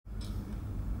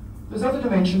There's other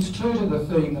dimensions too to the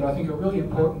theme that I think are really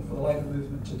important for the labour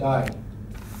movement today,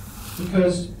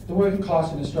 because the working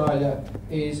class in Australia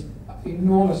is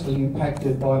enormously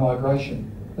impacted by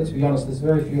migration. Let's be honest, there's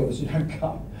very few of us who don't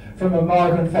come from a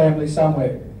migrant family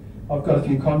somewhere. I've got a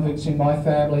few convicts in my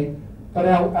family, but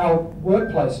our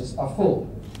workplaces are full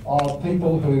of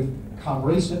people who've come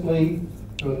recently,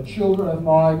 who are the children of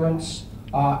migrants,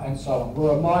 and so on.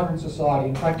 We're a migrant society.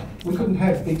 In fact, we couldn't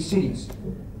have big cities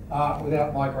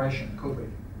without migration, could we?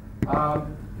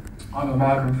 I'm a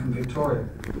migrant from Victoria.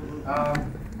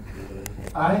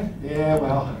 Yeah,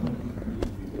 well.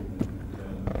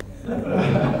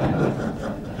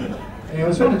 Yeah,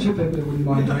 there's one or two people that wouldn't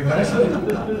mind doing that.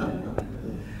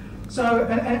 So,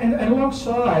 and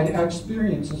alongside our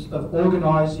experiences of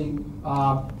organising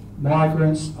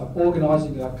migrants, of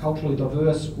organising a culturally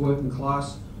diverse working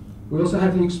class, we also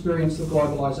have the experience of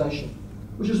globalisation,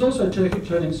 which is also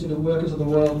turning us into workers of the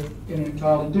world in an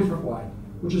entirely different way,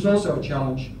 which is also a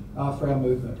challenge for our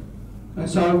movement. And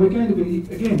so we're going to be,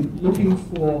 again, looking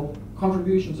for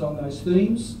contributions on those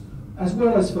themes, as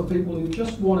well as for people who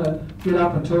just want to get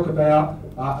up and talk about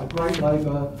a great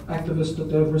labour activist that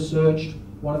they've researched,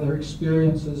 one of their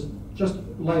experiences, just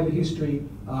labour history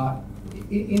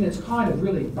in its kind of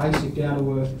really basic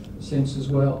down-to-earth sense as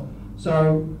well.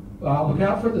 So look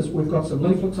out for it. We've got some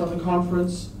leaflets on the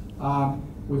conference.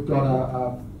 We've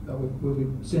got we'll be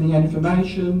sending out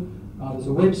information. There's a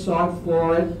website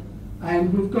for it,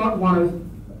 and we've got one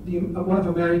of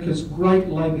America's great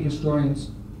labour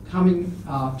historians coming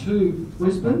to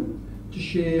Brisbane to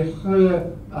share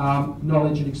her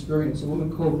knowledge and experience. A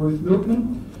woman called Ruth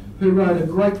Milkman, who wrote a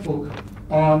great book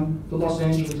on the Los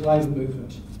Angeles labour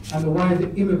movement and the way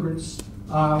that immigrants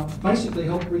basically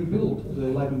helped rebuild the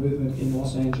labour movement in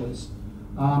Los Angeles.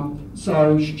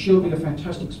 So she'll be a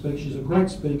fantastic speaker. She's a great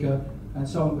speaker and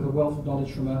someone with a wealth of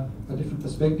knowledge from a different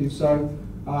perspective. So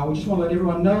we just want to let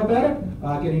everyone know about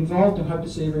it, get involved, and hope to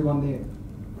see everyone there.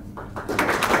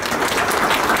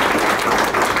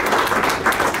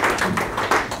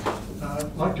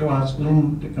 I'd like to ask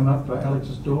Lyn to come up for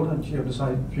Alex's daughter, and she'll have to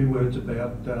say a few words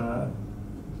about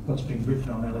what's been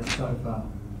written on Alex so far.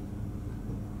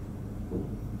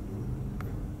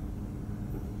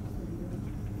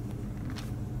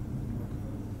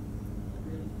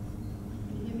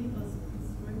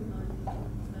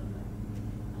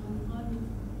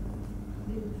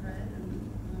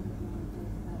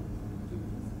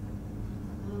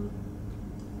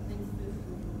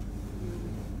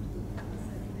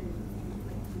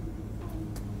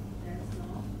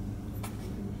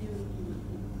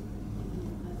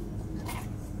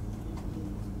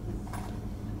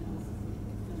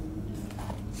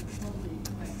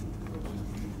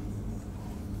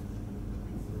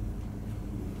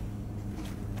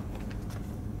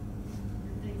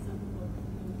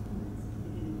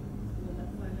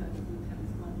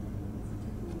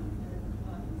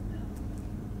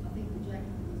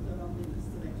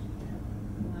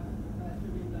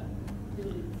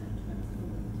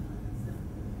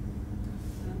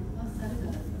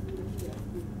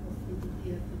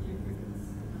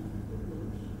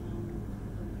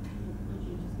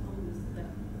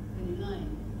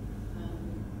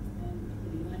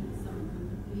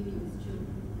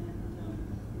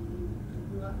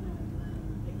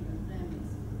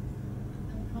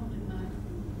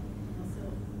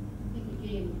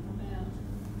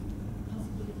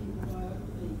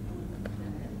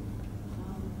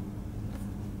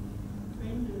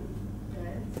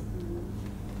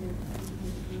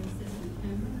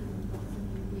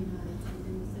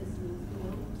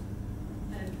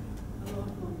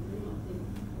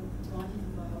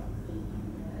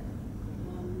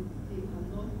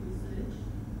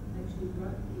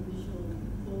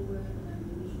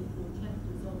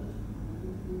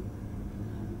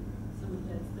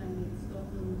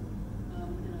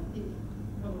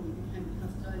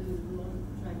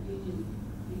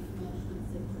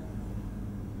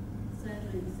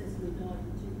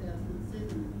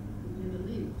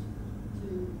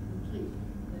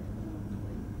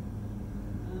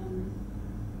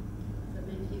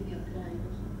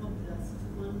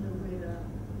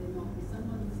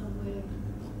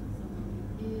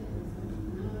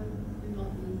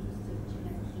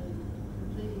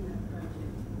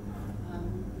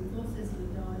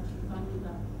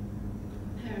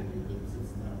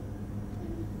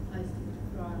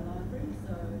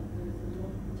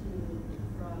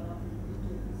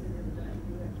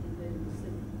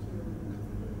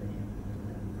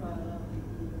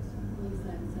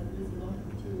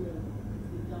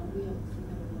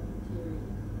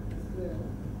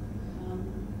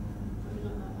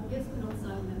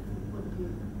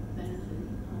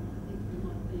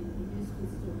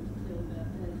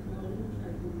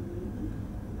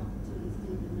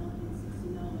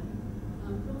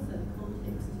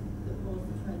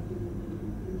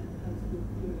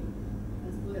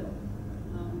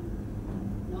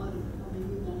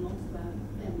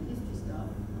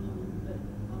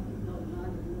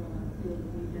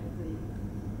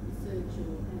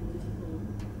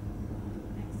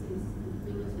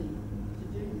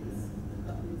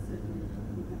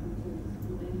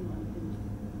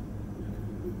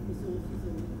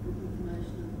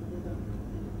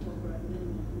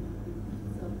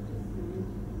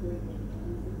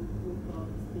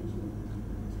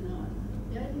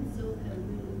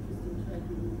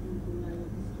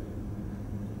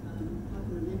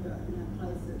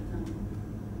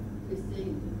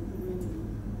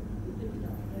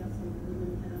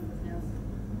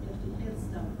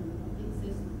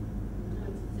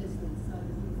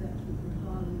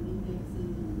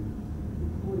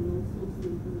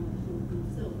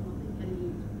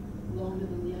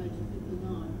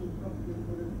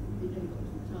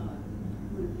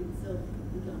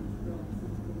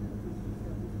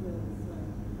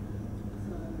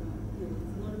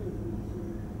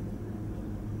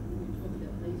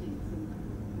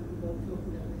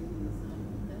 talking about meetings.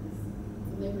 That was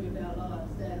the memory of our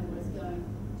lives. Dad always going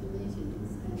to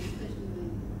meetings, and especially the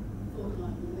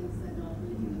fortnightly Wednesday night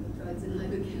meeting of the Trades and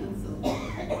Labour Council. We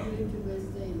lived in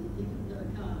West End. You couldn't have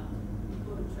a car. You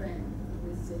caught a tram to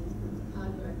West End, from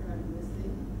Hardware Road in West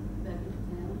End, back into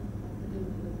town, up the hill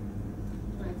to the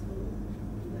trades hall,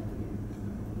 and back again.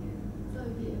 Yeah. So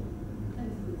yeah,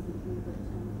 that's a good thing, but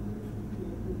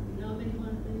you know of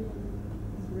anyone there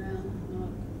who's around,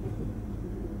 not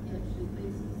actually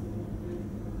pieces or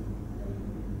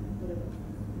whatever.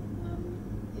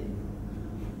 Yeah.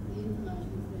 The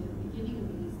information is there, the beginning of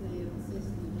it is there,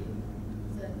 assessment here,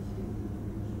 so that should be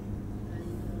and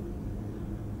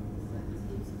so there's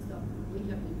heaps of stuff we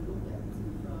haven't even looked at, it's in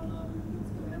the trial library,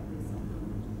 let's go out there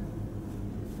sometime.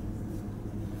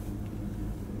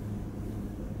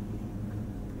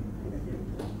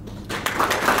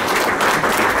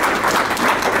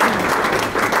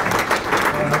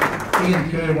 Ian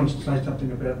Kerr wants to say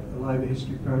something about the Labour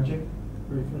History Project,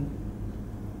 briefly.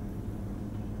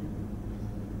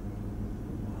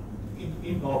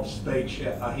 In Bob's speech,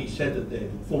 he said that the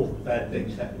four bad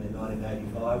things happened in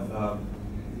 1985.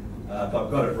 If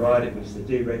I've got it right, it was the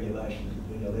deregulation of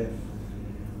the BLF,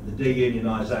 the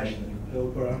deunionisation of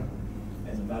Pilbara,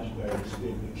 and the Mudgeberry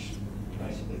dispute, which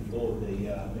basically floored the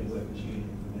Meat Workers Union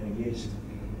for many years.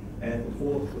 And the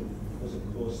fourth was, of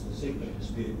course, the Sigma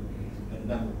dispute, and a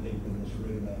number of people in this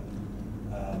room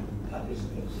are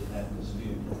participants in that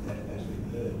dispute, as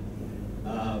we've heard.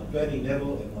 Bernie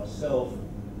Neville and myself,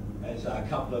 as a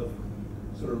couple of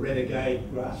sort of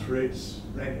renegade grassroots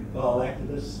rank and file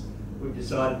activists, we've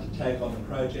decided to take on the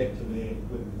project, and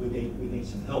we need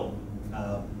some help.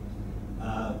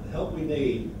 The help we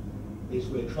need is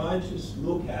we're trying to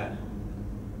look at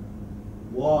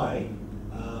why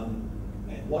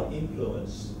and what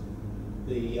influence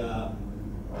the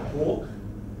Hawke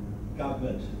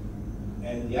government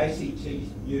and the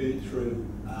ACTU through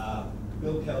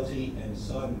Bill Kelsey and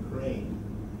Simon Green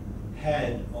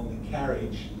had on the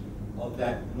carriage of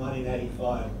that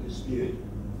 1985 dispute.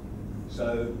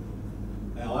 So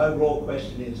our overall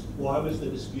question is, why was the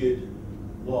dispute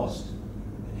lost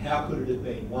and how could it have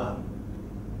been won?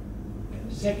 And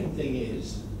the second thing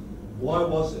is, why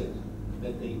was it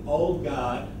that the old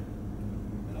guard,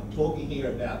 and I'm talking here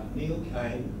about Neil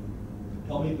Kane,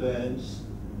 Tommy Burns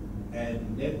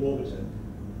and Ned Warburton,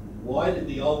 why did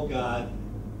the old guard,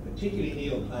 particularly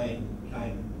Neil Kane,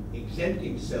 exempt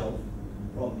himself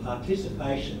from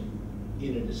participation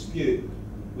in a dispute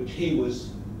which he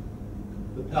was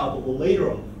the palpable leader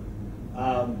of?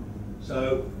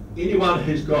 So anyone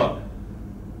who's got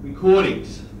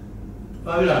recordings,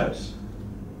 photos,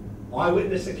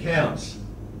 eyewitness accounts,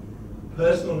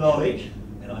 personal knowledge,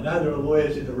 and I know there are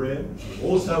lawyers in the room,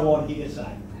 also want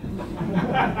hearsay.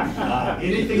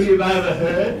 Anything you've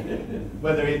overheard,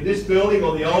 whether in this building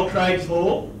or the old trades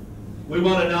hall, we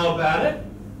want to know about it.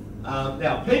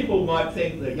 Now, people might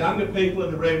think, the younger people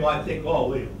in the room might think, oh,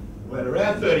 we went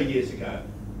around 30 years ago.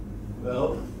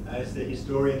 Well, as the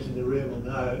historians in the room will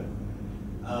know,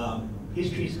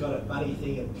 history's got a funny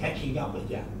thing of catching up with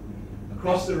you.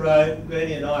 Across the road,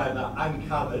 Bernie and I have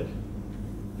uncovered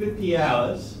 50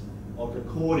 hours of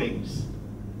recordings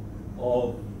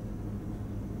of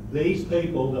these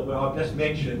people that I've just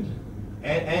mentioned,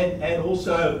 and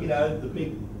also, you know, the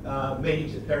big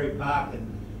meetings at Perry Park and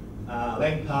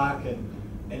Lang Park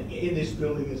and in this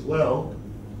building as well.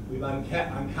 We've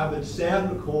uncovered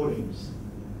sound recordings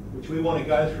which we want to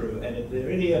go through, and if there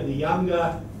are any of the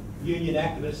younger union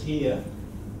activists here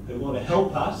who want to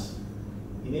help us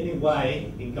in any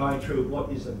way in going through what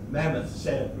is a mammoth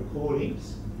set of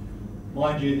recordings,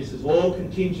 mind you, this is all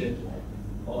contingent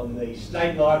on the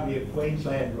State Library of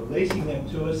Queensland releasing them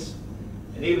to us,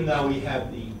 and even though we have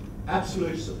the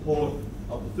absolute support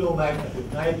of the filmmaker who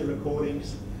made the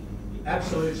recordings, the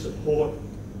absolute support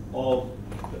of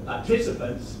the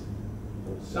participants,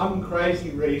 for some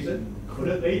crazy reason, could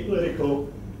it be political,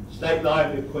 State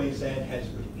Library of Queensland has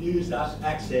refused us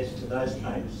access to those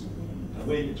tapes. And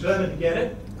we're determined to get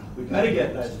it, we're going to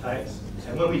get those tapes,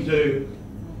 and when we do,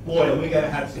 boy, are we going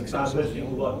to have some fun listening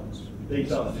to what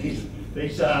these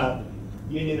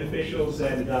union officials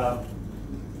and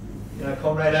you know,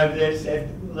 comrade over there said,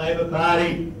 Labor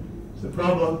Party is the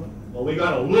problem. Well, we've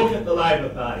got to look at the Labor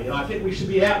Party, and I think we should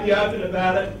be out in the open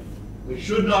about it. We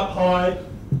should not hide.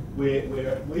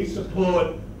 We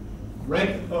support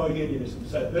rank and file unionism.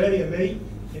 So Bernie and me,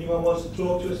 anyone wants to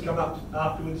talk to us, come up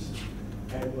afterwards,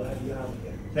 and we'll have you on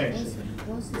again. Thanks.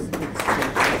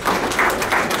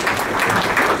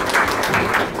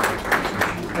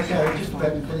 Okay, we're just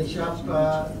about to finish up.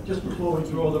 Just before we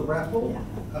draw the raffle,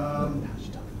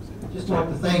 Just like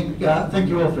to thank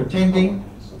you all for attending,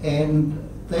 and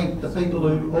thank the people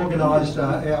who organised,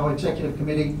 our executive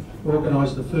committee, who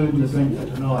organised the food and the drink for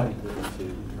tonight.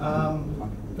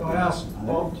 Can I ask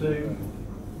Bob to...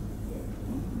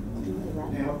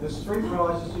 Now, there's 3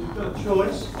 prizes, you've got a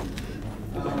choice.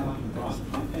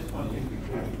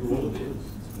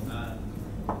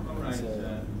 Comrades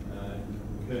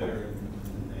Kerr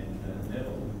and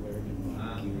Neville,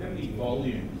 how many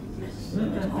volumes?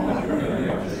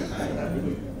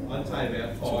 I'd say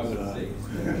about 5 or 6.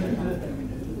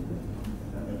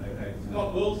 Okay, Scott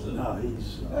Wilson. No, he's...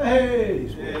 Hey!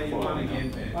 Yeah, you won again,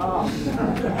 man.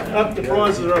 Up, the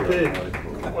prizes are up here.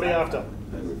 What are you after?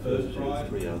 First prize.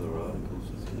 3 other articles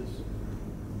of his.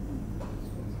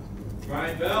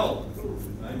 Graham Bell.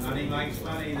 No money makes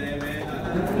money there, man.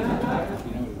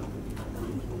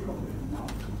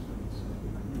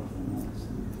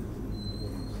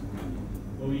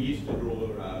 Well, we used to draw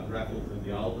raffles in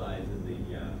the old days in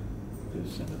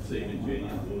the Senior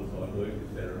Junior Qualified Workers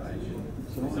Federation.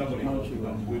 Somebody thought you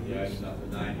got good, you opened up the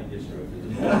name, you just drew it.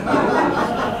 You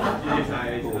just say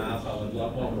he's an arsehole, and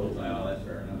like one will say, oh, that's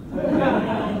fair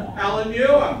enough. Alan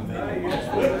Muir!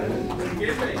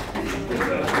 Give me.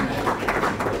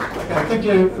 Okay, thank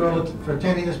you for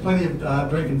attending. There's plenty of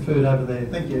drink and food over there.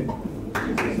 Thank you.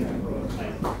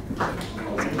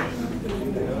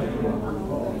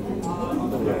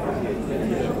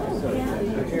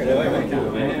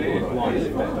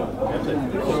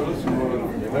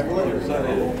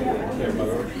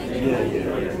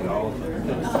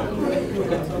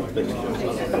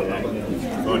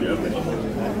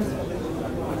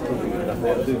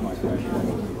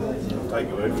 Take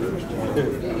your word first. You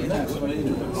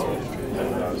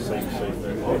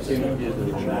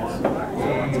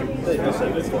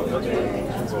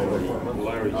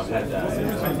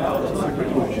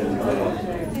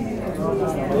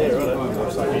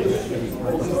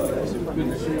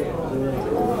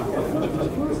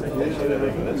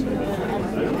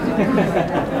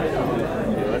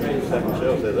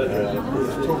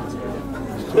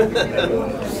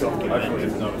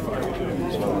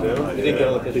didn't get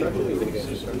all the construction? You didn't get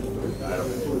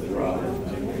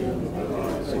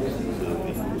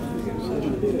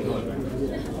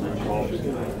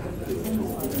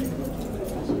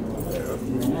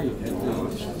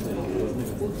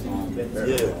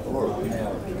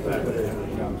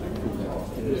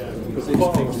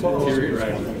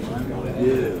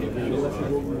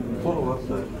follow up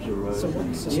that.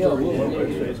 Yeah,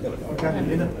 Okay,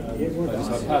 dinner.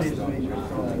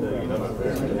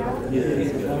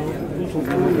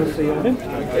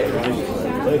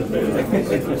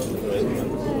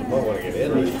 I want to get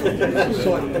in. It's a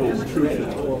site called Truth.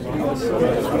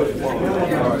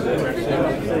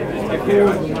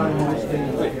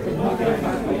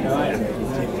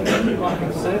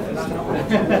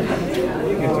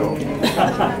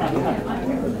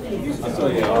 I saw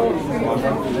you.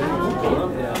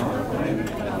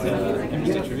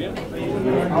 Mr. Trivia.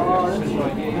 How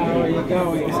are you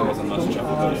going? This wasn't much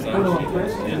chocolate.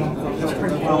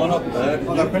 Oh, not bad.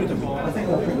 Well, I printed them. I think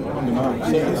I'll print them on demand. So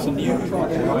listen, you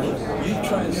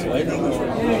translating or?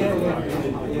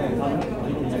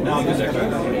 No, I'm just actually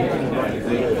a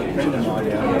friend of mine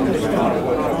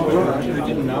who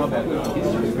didn't know about it.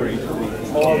 He's very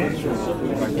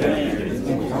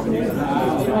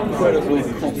incredibly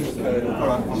complicated.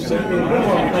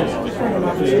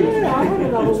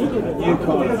 You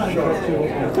kind of shot too.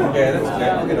 Yeah, that's okay.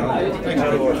 I'll get on it. Thanks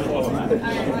very much.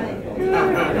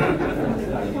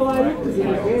 Well, I looked at it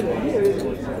again.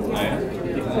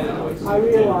 I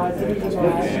realised that it was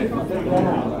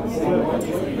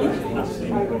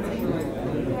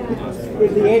in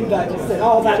the end, I just said,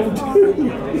 "Oh, that'll do."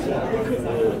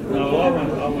 No, I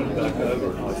went back over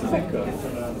and I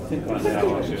think I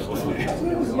know I should listen.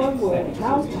 There was one word,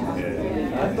 tauta.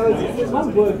 I suppose there was one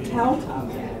word, tauta,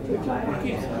 which I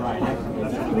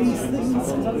these things,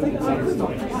 I think I could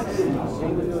not.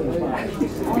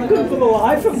 I couldn't for the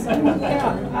life of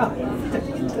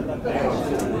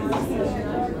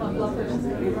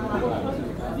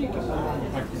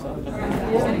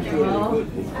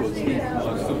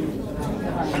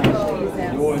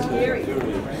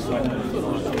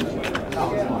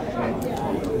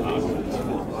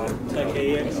Take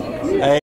care.